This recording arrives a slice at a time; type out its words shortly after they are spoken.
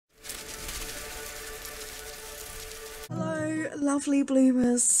Lovely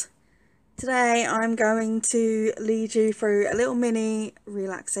bloomers. Today I'm going to lead you through a little mini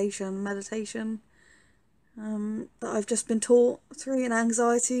relaxation meditation that I've just been taught through an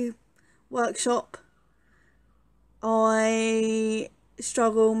anxiety workshop. I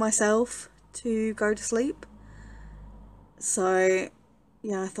struggle myself to go to sleep, so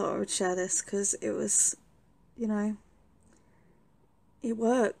yeah, I thought I would share this because it was, it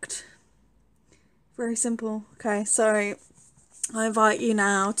worked. Very simple. Okay, so I invite you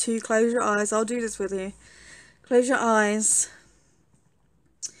now to close your eyes. I'll do this with you. Close your eyes.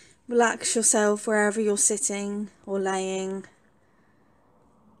 Relax yourself wherever you're sitting or laying.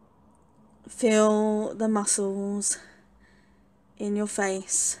 Feel the muscles in your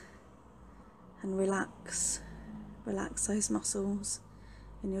face and relax. Relax those muscles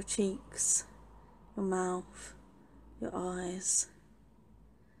in your cheeks, your mouth, your eyes.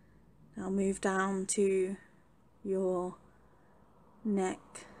 Now move down to your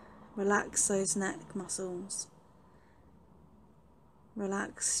neck. Relax those neck muscles.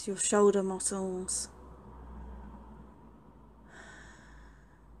 Relax your shoulder muscles.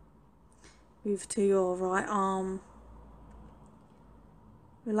 Move to your right arm.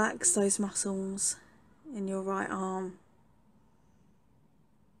 Relax those muscles in your right arm.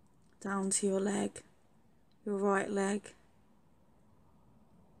 Down to your leg, your right leg.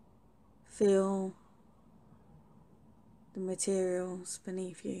 Feel the materials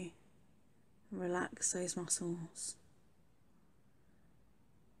beneath you and relax those muscles.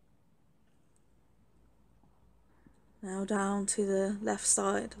 Now down to the left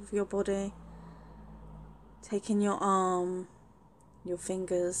side of your body, taking your arm, your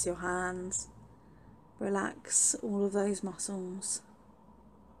fingers, your hands. Relax all of those muscles.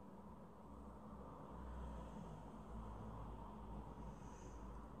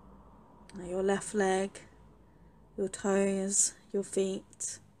 Now your left leg, your toes, your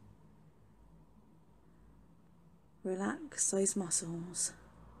feet. Relax those muscles.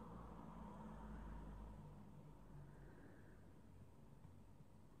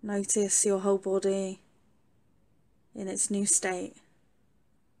 Notice your whole body in its new state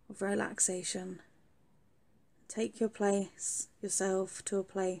of relaxation. Take yourself to a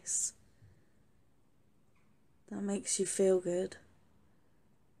place that makes you feel good.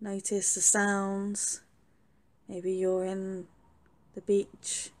 Notice the sounds. Maybe you're in the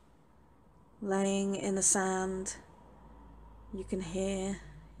beach, laying in the sand. You can hear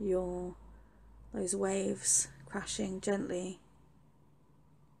those waves crashing gently.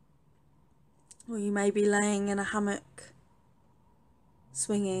 Or you may be laying in a hammock,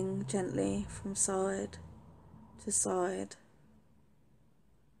 swinging gently from side to side.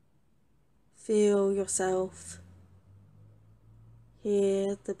 Feel yourself.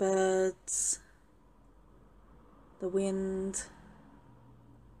 Hear the birds, the wind.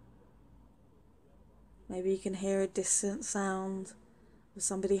 Maybe you can hear a distant sound of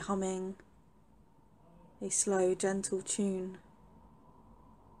somebody humming a slow, gentle tune.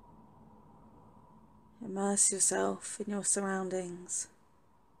 Immerse yourself in your surroundings.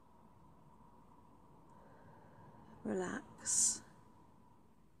 Relax.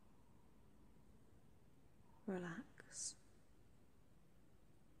 Relax.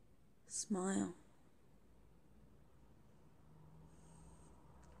 Smile.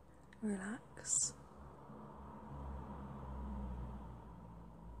 Relax.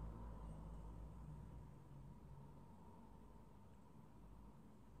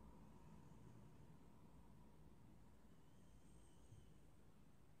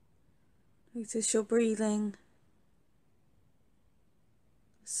 Notice your breathing.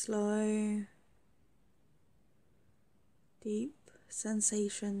 Slow, deep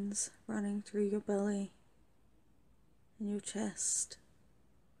sensations running through your belly and your chest.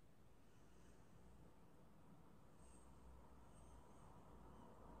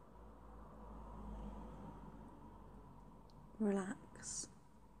 Relax.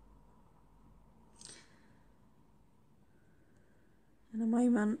 In a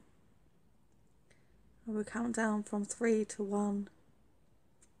moment, I will count down from 3 to 1,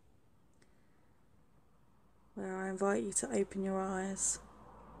 where I invite you to open your eyes,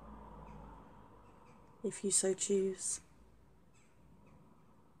 if you so choose,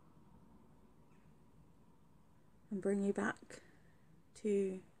 and bring you back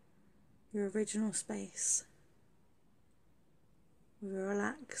to your original space with a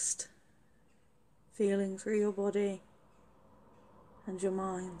relaxed feeling through your body and your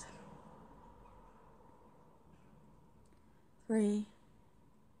mind. 3,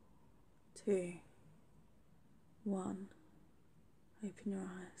 2, 1. Open your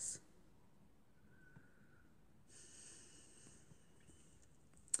eyes.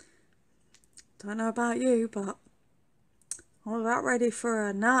 Don't know about you, but I'm about ready for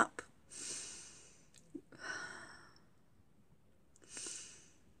a nap.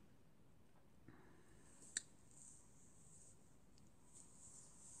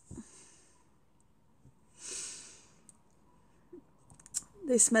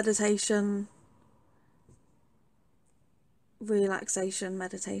 This meditation, relaxation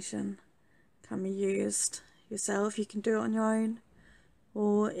meditation, can be used yourself. You can do it on your own,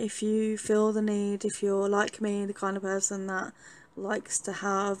 or if you feel the need, if you're like me, the kind of person that likes to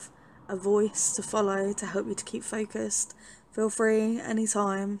have a voice to follow to help you to keep focused, feel free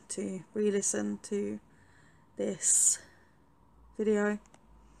anytime to re-listen to this video.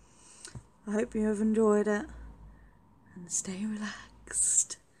 I hope you have enjoyed it, and stay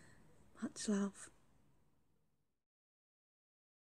relaxed. Much love.